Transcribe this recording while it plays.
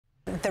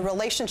the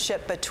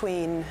relationship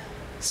between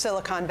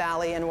Silicon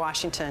Valley and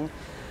Washington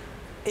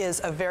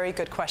is a very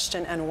good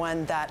question, and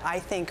one that I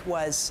think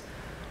was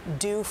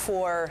due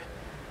for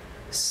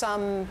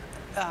some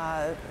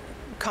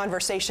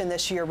conversation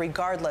this year,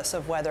 regardless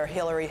of whether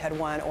Hillary had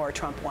won or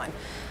Trump won.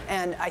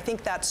 And I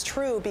think that's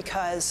true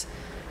because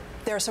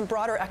there are some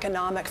broader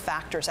economic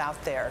factors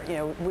out there. You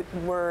know,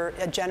 we're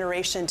a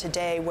generation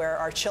today where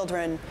our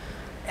children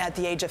at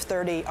the age of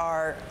 30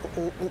 are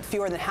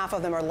fewer than half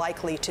of them are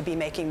likely to be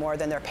making more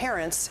than their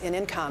parents in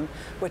income,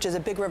 which is a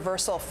big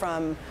reversal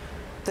from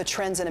the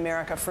trends in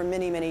America for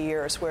many, many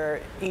years,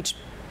 where each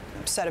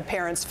set of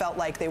parents felt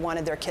like they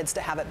wanted their kids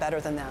to have it better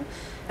than them.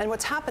 And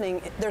what's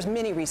happening, there's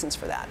many reasons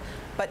for that,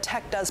 but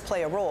tech does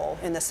play a role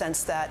in the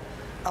sense that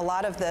a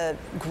lot of the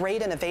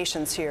great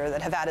innovations here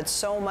that have added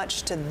so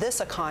much to this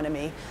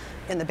economy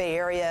in the Bay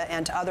Area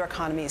and to other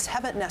economies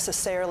haven't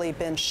necessarily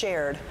been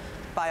shared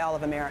by all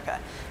of America.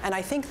 And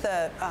I think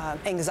the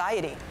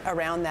anxiety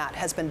around that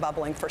has been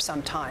bubbling for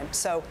some time.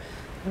 So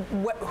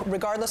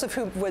regardless of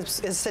who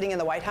is sitting in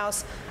the White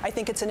House, I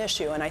think it's an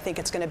issue, and I think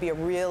it's going to be a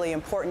really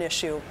important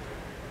issue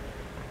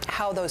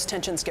how those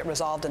tensions get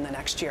resolved in the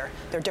next year.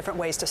 There are different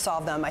ways to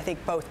solve them. I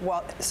think both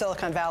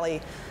Silicon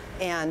Valley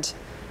and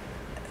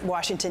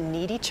Washington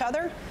need each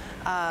other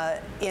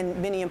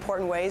in many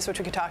important ways, which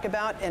we could talk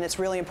about, and it's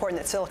really important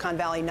that Silicon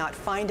Valley not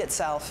find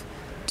itself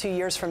 2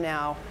 years from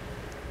now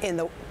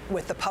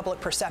with the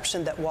public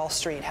perception that Wall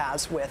Street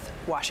has with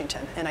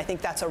Washington. And I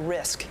think that's a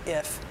risk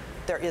if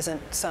there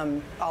isn't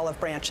some olive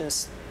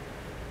branches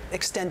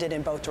extended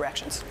in both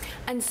directions.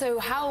 And so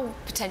how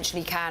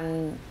potentially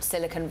can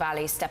Silicon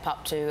Valley step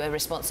up to a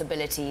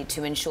responsibility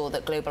to ensure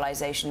that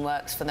globalization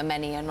works for the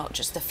many and not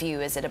just the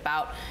few? Is it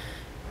about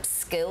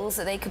skills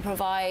that they can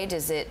provide?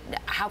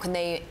 How can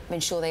they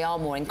ensure they are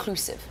more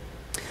inclusive?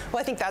 Well,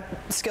 I think that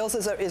skills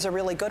is a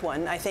really good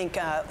one. I think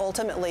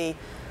ultimately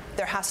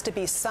there has to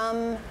be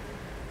some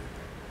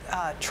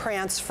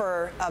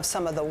transfer of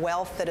some of the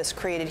wealth that is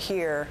created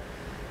here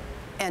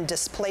and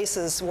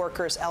displaces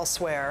workers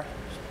elsewhere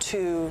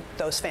to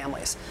those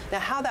families. Now,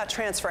 how that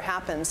transfer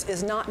happens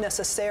is not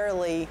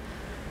necessarily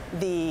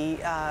the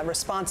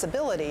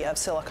responsibility of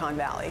Silicon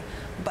Valley,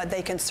 but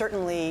they can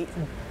certainly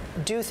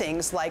do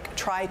things like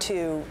try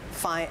to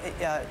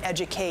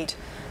educate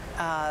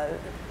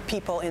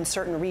people in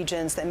certain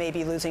regions that may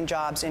be losing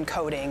jobs in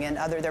coding and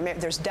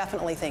there's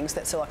definitely things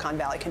that Silicon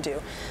Valley can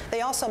do.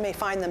 They also may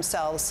find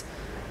themselves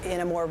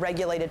in a more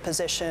regulated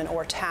position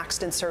or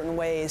taxed in certain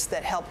ways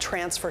that help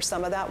transfer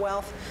some of that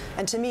wealth.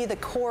 And to me, the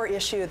core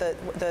issue,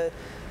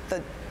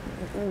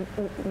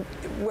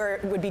 where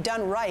it would be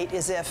done right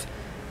is if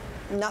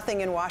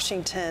nothing in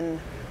Washington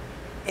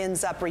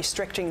ends up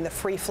restricting the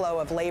free flow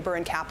of labor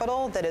and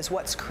capital that is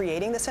what's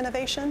creating this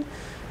innovation.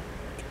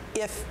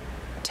 If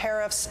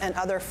tariffs and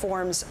other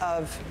forms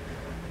of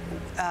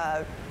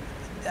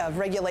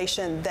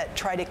regulation that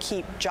try to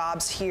keep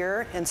jobs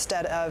here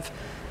instead of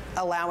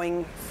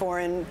allowing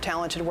foreign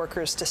talented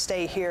workers to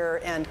stay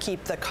here and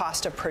keep the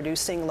cost of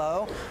producing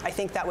low, I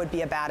think that would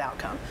be a bad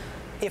outcome.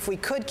 If we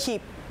could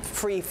keep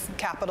free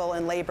capital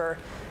and labor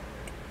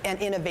and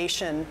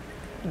innovation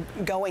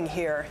going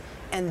here,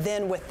 and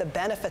then with the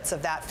benefits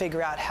of that,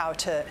 figure out how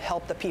to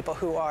help the people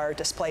who are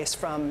displaced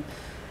from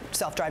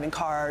self-driving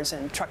cars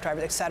and truck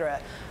drivers, et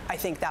cetera, I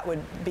think that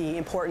would be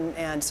important,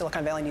 and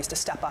Silicon Valley needs to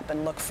step up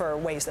and look for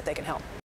ways that they can help.